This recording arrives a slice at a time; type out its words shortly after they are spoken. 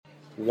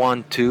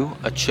1, 2,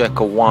 a check,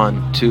 a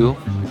 1, 2.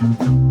 1,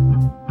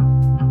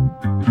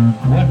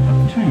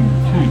 2, 2.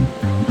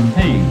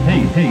 Hey.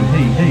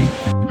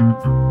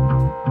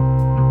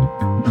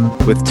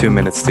 With 2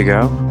 minutes to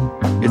go,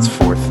 it's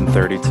 4th and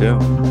 32.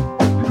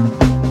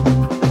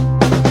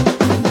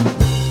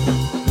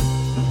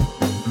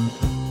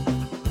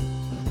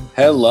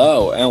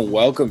 Hello, and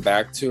welcome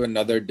back to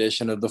another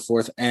edition of the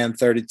 4th and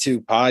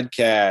 32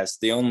 podcast,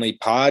 the only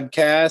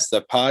podcast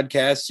that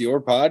podcasts your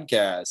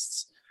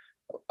podcasts.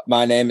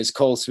 My name is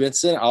Cole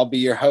Smithson. I'll be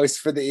your host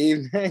for the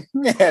evening,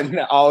 and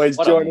always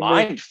what joining a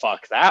mind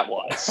fuck that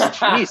was.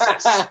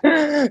 Jesus.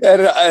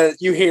 And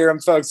you hear him,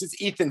 folks.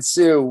 It's Ethan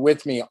Sue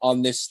with me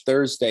on this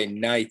Thursday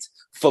night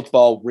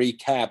football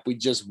recap. We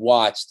just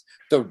watched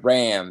the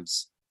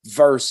Rams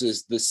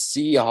versus the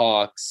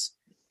Seahawks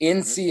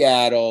in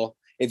Seattle.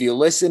 If you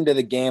listen to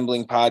the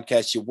gambling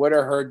podcast, you would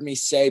have heard me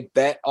say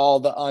bet all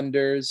the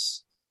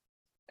unders.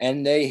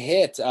 And they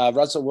hit.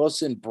 Russell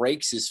Wilson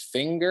breaks his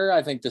finger.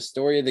 I think the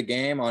story of the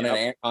game on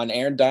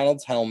Aaron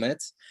Donald's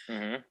helmet.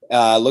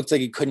 Looked like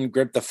he couldn't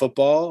grip the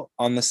football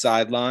on the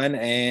sideline,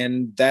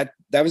 and that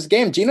was the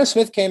game. Geno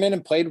Smith came in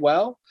and played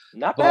well.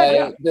 Not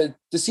bad. The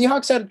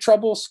Seahawks had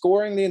trouble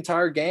scoring the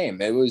entire game.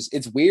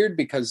 It's weird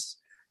because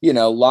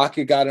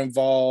Lockett got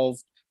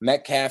involved.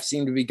 Metcalf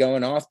seemed to be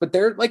going off, but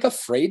they're like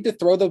afraid to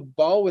throw the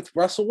ball with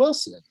Russell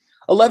Wilson.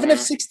 11 of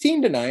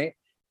 16 tonight.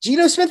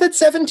 Geno Smith had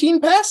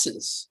 17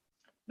 passes.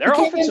 Their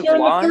offensive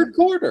line, the third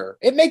quarter.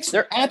 It makes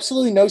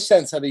absolutely no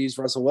sense how they use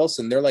Russell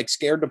Wilson. They're like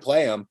scared to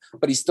play him,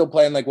 but he's still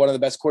playing like one of the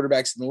best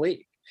quarterbacks in the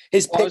league.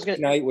 His pick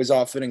tonight was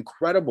off an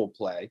incredible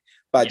play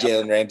by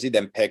Jalen Ramsey,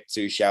 then picked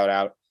to shout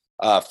out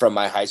from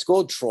my high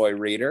school, Troy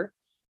Reader.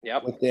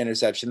 With the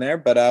interception there.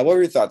 But what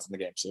were your thoughts on the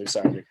game? So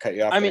sorry to cut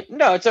you off.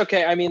 No, it's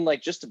okay.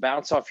 Just to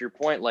bounce off your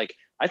point,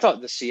 I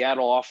thought the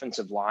Seattle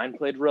offensive line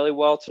played really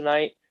well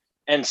tonight.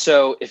 And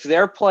so if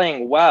they're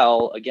playing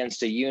well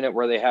against a unit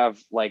where they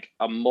have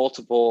a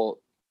multiple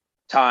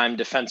time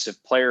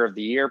defensive player of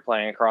the year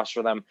playing across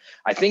for them,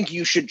 I think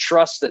you should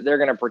trust that they're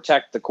going to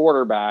protect the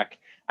quarterback.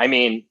 I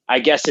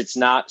guess it's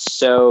not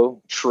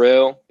so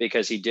true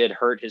because he did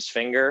hurt his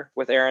finger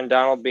with Aaron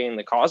Donald being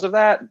the cause of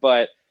that.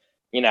 But,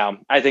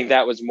 I think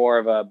that was more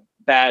of a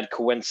bad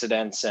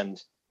coincidence.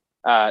 And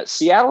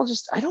Seattle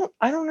just, I don't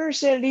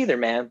understand it either,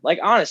 man.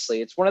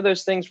 Honestly, it's one of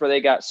those things where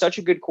they got such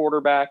a good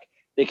quarterback.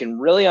 They can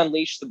really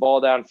unleash the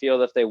ball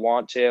downfield if they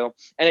want to.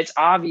 And it's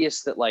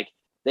obvious that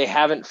they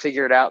haven't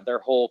figured out their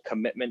whole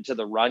commitment to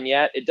the run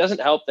yet. It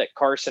doesn't help that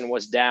Carson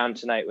was down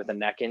tonight with a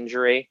neck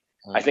injury.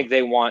 I think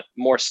they want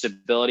more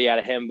stability out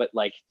of him, but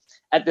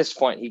at this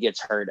point he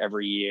gets hurt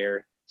every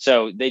year.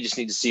 So they just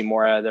need to see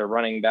more out of their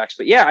running backs.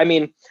 But yeah, I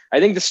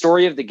think the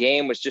story of the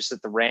game was just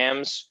that the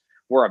Rams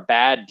were a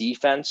bad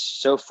defense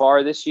so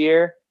far this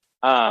year.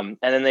 And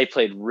then they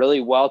played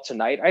really well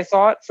tonight, I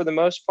thought, for the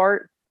most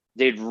part.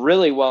 They did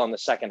really well in the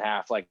second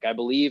half. I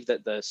believe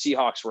that the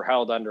Seahawks were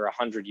held under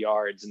 100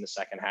 yards in the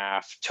second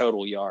half,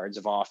 total yards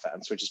of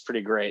offense, which is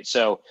pretty great.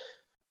 So,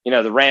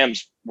 the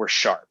Rams were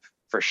sharp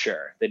for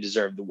sure. They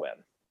deserved the win.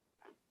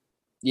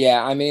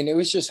 Yeah, it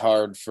was just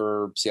hard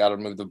for Seattle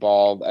to move the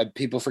ball.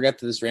 People forget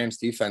that this Rams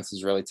defense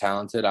is really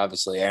talented.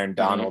 Obviously, Aaron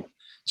Donald,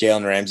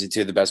 Jalen Ramsey,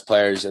 two of the best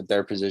players at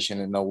their position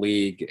in the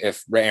league.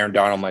 If Aaron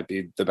Donald might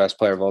be the best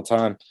player of all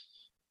time.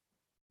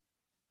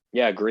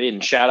 Yeah, agreed.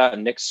 And shout out to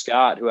Nick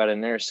Scott, who had an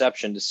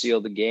interception to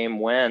seal the game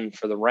win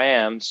for the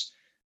Rams.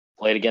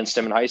 Played against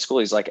him in high school.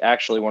 He's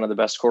actually one of the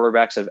best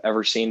quarterbacks I've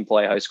ever seen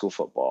play high school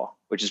football,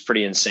 which is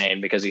pretty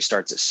insane because he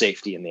starts at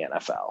safety in the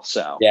NFL.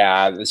 So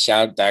yeah,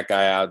 shout that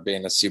guy out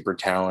being a super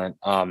talent.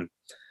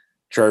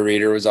 Troy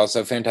Reader was also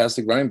a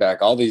fantastic running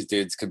back. All these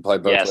dudes could play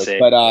both ways.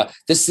 But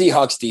the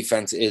Seahawks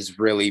defense is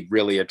really,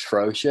 really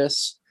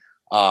atrocious.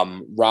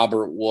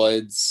 Robert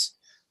Woods,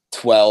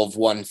 12,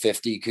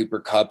 150, Cooper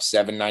Kupp,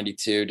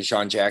 792.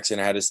 Deshaun Jackson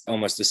had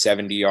almost a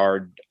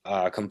 70-yard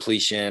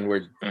completion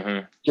where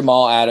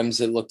Jamal Adams,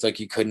 it looked like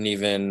he couldn't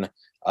even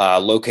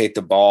locate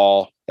the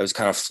ball. That was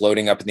kind of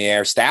floating up in the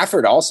air.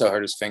 Stafford also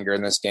hurt his finger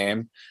in this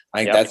game.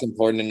 I think that's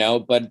important to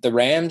note. But the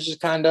Rams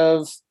just kind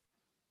of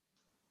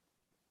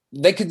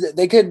they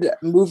could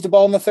move the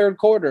ball in the third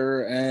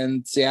quarter,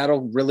 and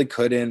Seattle really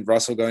couldn't.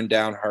 Russell going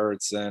down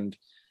hurts, and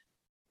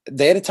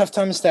they had a tough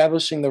time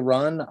establishing the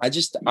run. I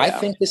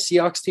think the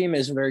Seahawks team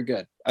isn't very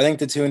good. I think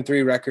the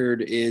 2-3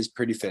 record is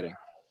pretty fitting.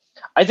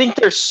 I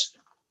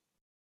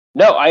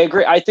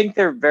agree. I think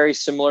they're very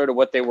similar to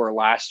what they were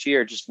last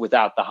year, just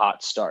without the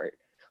hot start.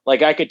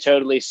 I could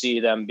totally see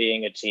them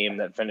being a team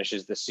that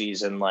finishes the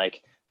season now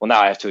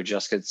I have to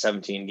adjust because it's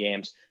 17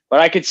 games,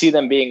 but I could see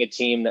them being a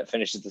team that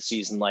finishes the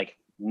season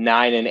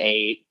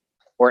 9-8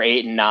 or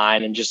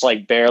 8-9 and just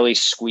barely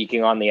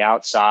squeaking on the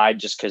outside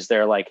just because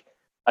they're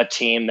a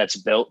team that's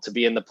built to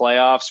be in the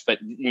playoffs, but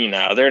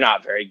they're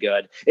not very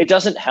good. It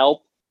doesn't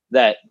help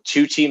that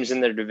two teams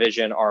in their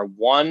division are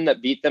one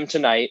that beat them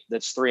tonight,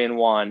 that's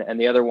 3-1, and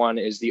the other one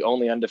is the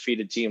only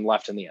undefeated team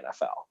left in the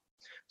NFL.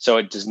 So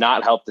it does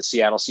not help the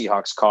Seattle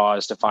Seahawks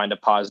cause to find a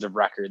positive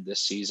record this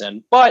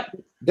season, but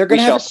we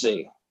shall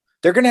see.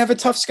 they're going to have a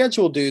tough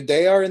schedule, dude.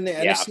 They are in the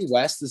Yeah. NFC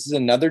West. This is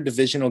another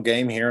divisional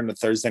game here in the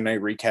Thursday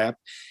night recap.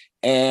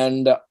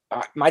 And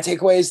my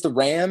takeaway is the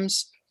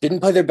Rams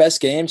didn't play their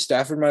best game.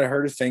 Stafford might have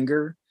hurt a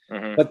finger,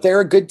 but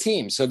they're a good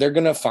team. So they're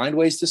going to find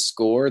ways to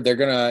score. They're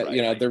going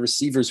to, their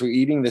receivers were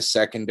eating the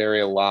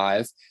secondary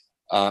alive.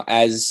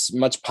 As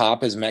much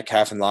pop as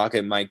Metcalf and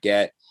Lockett might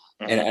get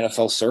in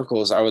NFL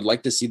circles, I would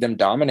like to see them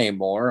dominate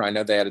more. I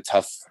know they had a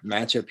tough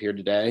matchup here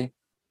today.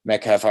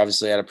 Metcalf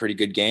obviously had a pretty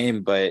good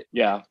game, but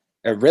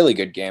a really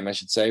good game, I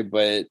should say.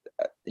 But,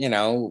 I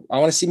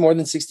want to see more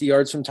than 60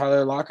 yards from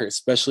Tyler Lockett,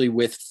 especially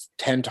with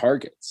 10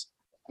 targets.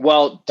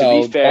 Well,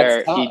 to be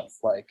fair,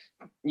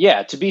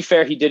 to be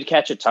fair, he did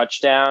catch a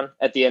touchdown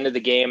at the end of the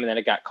game, and then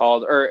it got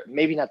called, or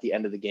maybe not the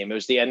end of the game. It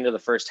was the end of the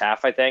first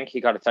half, I think.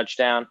 He got a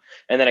touchdown,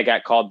 and then it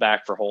got called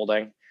back for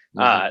holding.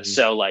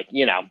 So,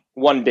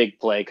 one big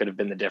play could have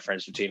been the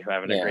difference between who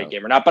having a great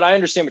game or not. But I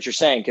understand what you're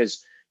saying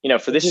because,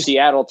 for this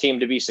Seattle team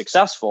to be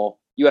successful,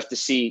 you have to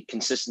see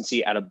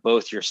consistency out of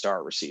both your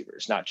star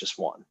receivers, not just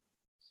one.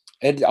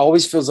 It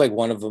always feels like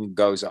one of them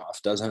goes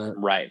off, doesn't it?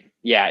 Right.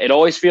 Yeah. It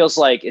always feels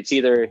like it's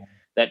either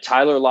that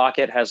Tyler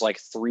Lockett has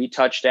 3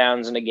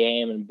 touchdowns in a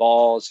game and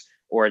balls,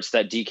 or it's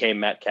that DK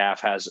Metcalf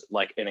has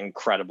an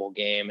incredible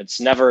game. It's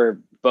never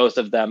both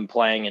of them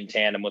playing in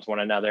tandem with one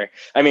another.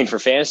 I mean, for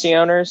fantasy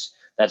owners,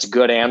 that's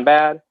good and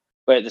bad.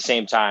 But at the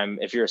same time,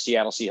 if you're a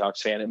Seattle Seahawks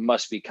fan, it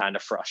must be kind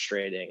of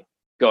frustrating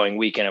going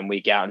week in and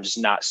week out and just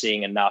not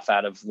seeing enough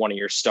out of one of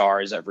your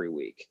stars every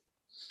week.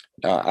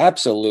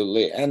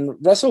 Absolutely. And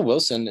Russell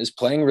Wilson is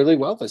playing really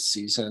well this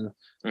season,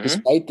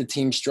 despite the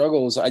team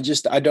struggles. I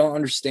don't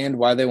understand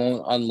why they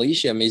won't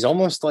unleash him. He's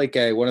almost like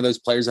one of those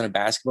players on a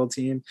basketball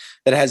team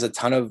that has a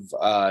ton of,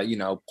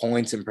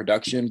 points in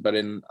production, but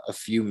in a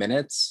few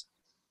minutes,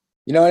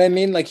 you know what I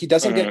mean? He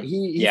doesn't get,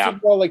 he threw the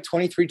ball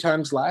 23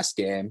 times last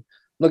game.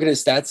 Look at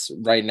his stats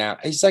right now.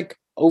 He's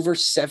over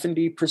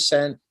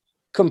 70%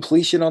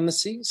 completion on the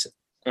season.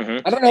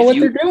 I don't know what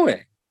they're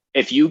doing.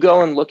 If you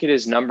go and look at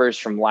his numbers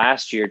from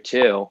last year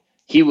too,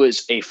 he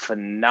was a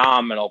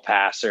phenomenal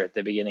passer at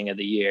the beginning of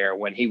the year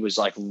when he was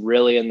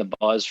really in the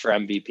buzz for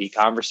MVP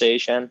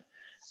conversation.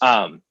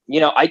 I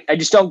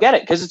just don't get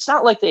it because it's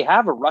not like they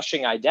have a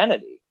rushing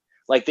identity.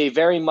 They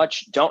very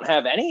much don't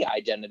have any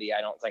identity,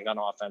 I don't think, on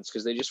offense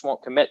because they just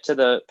won't commit to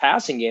the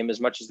passing game as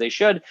much as they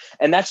should.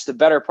 And that's the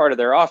better part of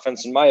their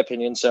offense, in my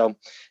opinion. So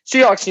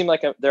Seahawks seem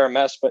like they're a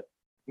mess, but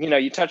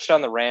you touched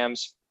on the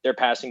Rams. Their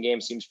passing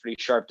game seems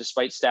pretty sharp,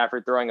 despite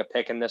Stafford throwing a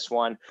pick in this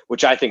one,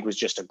 which I think was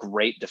just a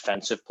great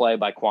defensive play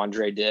by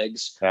Quandre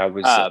Diggs. That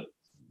was,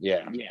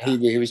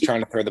 He was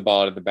trying to throw the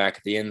ball to the back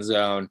of the end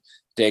zone.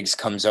 Diggs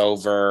comes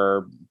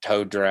over,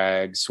 toe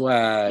drag,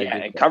 swag. Yeah,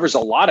 it covers a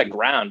lot of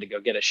ground to go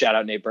get a shout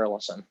out Nate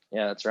Burleson.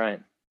 Yeah, that's right.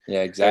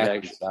 Yeah,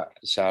 exactly.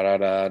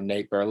 Shout out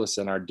Nate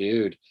Burleson, our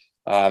dude.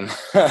 We're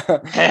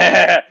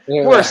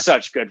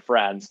such good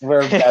friends.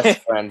 We're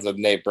best friends with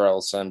Nate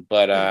Burleson,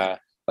 but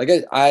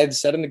I've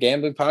said in the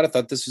gambling pod, I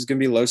thought this was going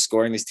to be low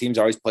scoring. These teams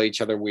always play each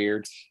other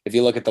weird. If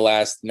you look at the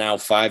last now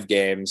 5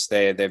 games,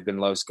 they've been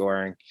low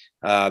scoring.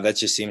 That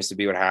just seems to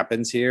be what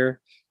happens here.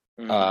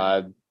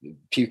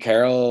 Pete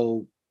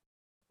Carroll,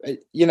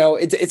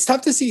 it's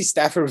tough to see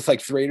Stafford with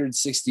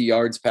 360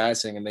 yards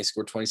passing and they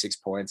score 26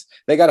 points.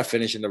 They got to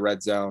finish in the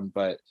red zone,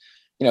 but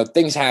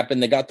things happen.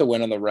 They got the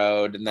win on the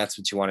road, and that's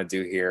what you want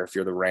to do here. If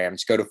you're the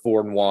Rams, go to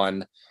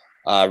 4-1,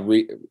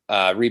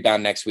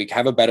 rebound next week,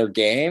 have a better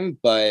game,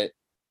 but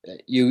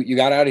you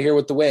got out of here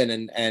with the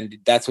win, and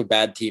that's what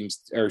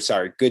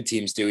good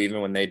teams do,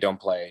 even when they don't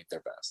play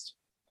their best.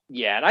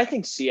 Yeah, and I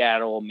think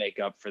Seattle will make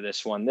up for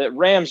this one. The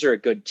Rams are a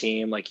good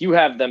team. You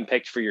have them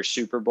picked for your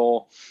Super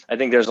Bowl. I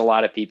think there's a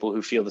lot of people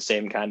who feel the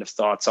same kind of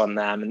thoughts on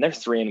them, and they're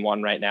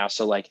 3-1 right now.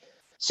 So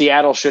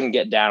Seattle shouldn't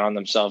get down on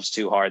themselves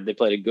too hard. They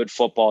played a good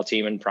football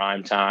team in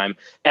prime time,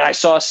 and I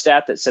saw a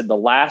stat that said the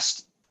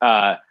last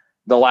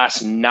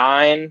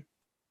 9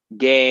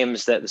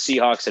 games that the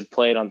Seahawks had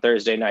played on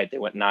Thursday night, they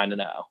went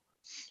 9-0,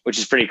 which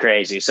is pretty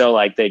crazy. So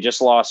they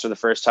just lost for the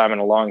first time in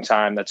a long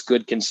time. That's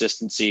good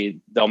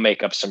consistency. They'll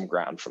make up some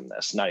ground from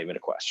this. Not even a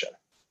question.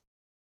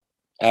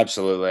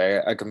 Absolutely.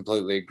 I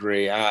completely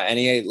agree.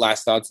 Any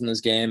last thoughts on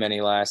this game? Any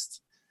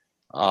last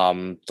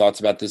thoughts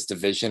about this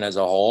division as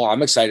a whole?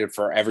 I'm excited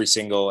for every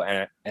single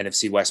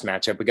NFC West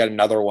matchup. We got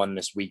another one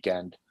this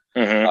weekend.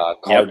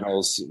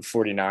 Cardinals,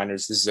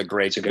 49ers. This is a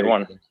good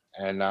one.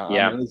 And I'm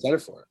really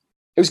excited for it.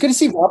 It was good to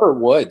see Robert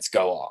Woods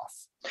go off.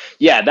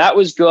 Yeah, that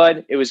was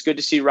good. It was good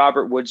to see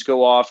Robert Woods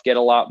go off, get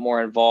a lot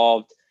more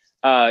involved.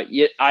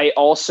 I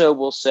also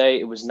will say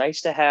it was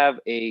nice to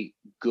have a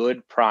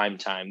good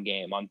primetime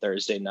game on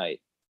Thursday night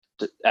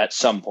at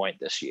some point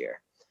this year.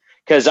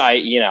 Because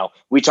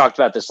we talked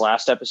about this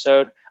last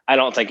episode. I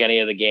don't think any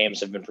of the games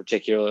have been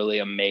particularly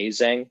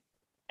amazing.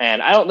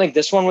 And I don't think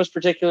this one was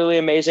particularly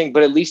amazing,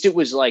 but at least it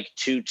was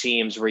 2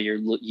 teams where you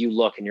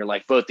look and you're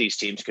both these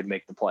teams could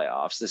make the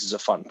playoffs. This is a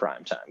fun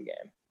primetime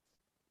game.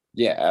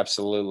 Yeah,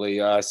 absolutely.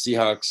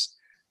 Seahawks,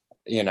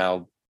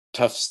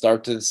 tough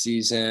start to the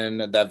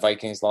season. That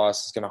Vikings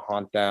loss is going to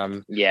haunt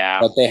them. Yeah.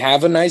 But they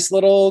have a nice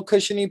little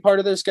cushiony part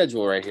of their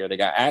schedule right here. They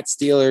got at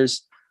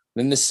Steelers,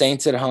 then the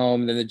Saints at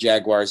home, then the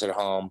Jaguars at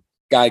home.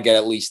 Got to get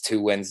at least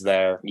 2 wins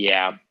there.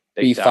 Yeah.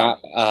 If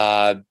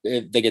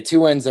they get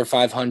 2 wins, they're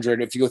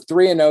 500. If you go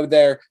 3-0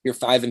 there, you're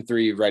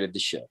 5-3. You righted the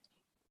ship.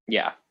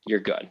 Yeah,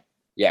 you're good.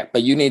 Yeah,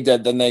 but you need to.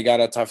 Then they got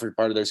a tougher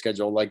part of their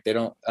schedule. Like they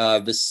don't.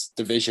 This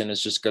division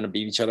is just going to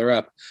beat each other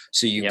up.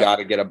 So you got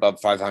to get above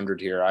 500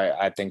 here.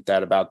 I think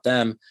that about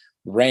them.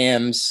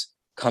 Rams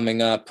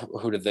coming up.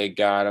 Who do they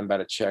got? I'm about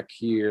to check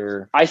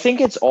here. I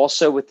think it's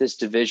also with this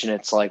division.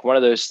 It's like one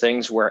of those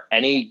things where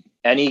any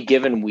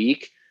given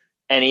week,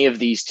 any of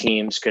these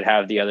teams could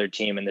have the other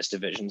team in this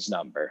division's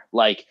number.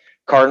 Like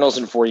Cardinals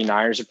and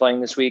 49ers are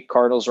playing this week.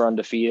 Cardinals are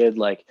undefeated.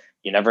 Like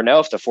you never know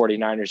if the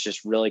 49ers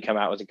just really come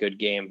out with a good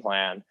game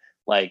plan.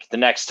 Like the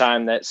next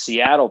time that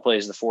Seattle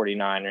plays the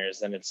 49ers,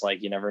 then it's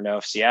like you never know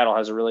if Seattle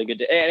has a really good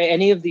day.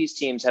 Any of these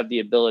teams have the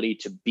ability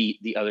to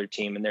beat the other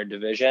team in their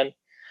division.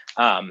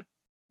 That's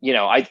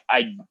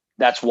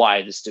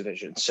why this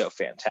division is so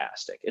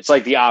fantastic. It's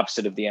like the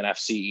opposite of the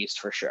NFC East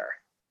for sure.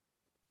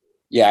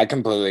 Yeah, I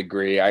completely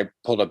agree. I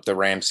pulled up the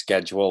Rams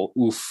schedule.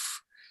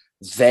 Oof.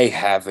 They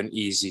have an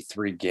easy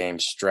 3-game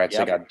stretch.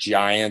 They got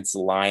Giants,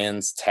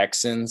 Lions,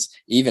 Texans,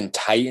 even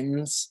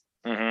Titans.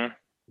 Mm-hmm.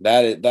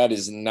 That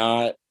is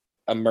not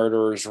a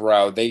murderer's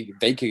row. They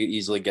could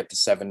easily get to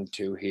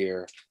 7-2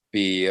 here,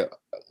 be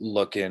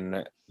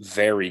looking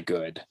very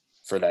good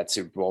for that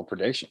Super Bowl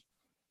prediction.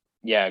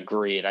 Yeah,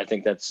 agreed. I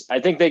think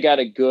they got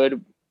a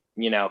good,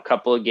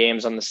 couple of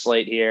games on the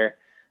slate here.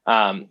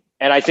 And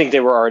I think they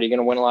were already going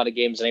to win a lot of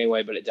games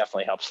anyway, but it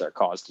definitely helps their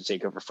cause to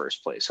take over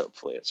first place,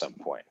 hopefully at some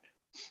point.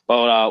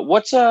 But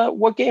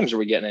what games are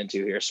we getting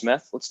into here,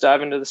 Smith? Let's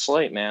dive into the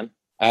slate, man.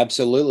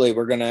 Absolutely.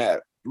 We're going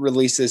to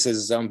release this as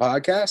its own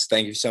podcast.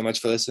 Thank you so much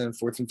for listening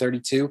to 4th and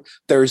 32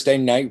 Thursday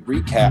night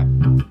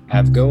recap.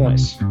 Have a good one.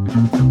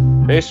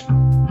 Peace.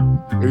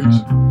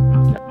 Peace.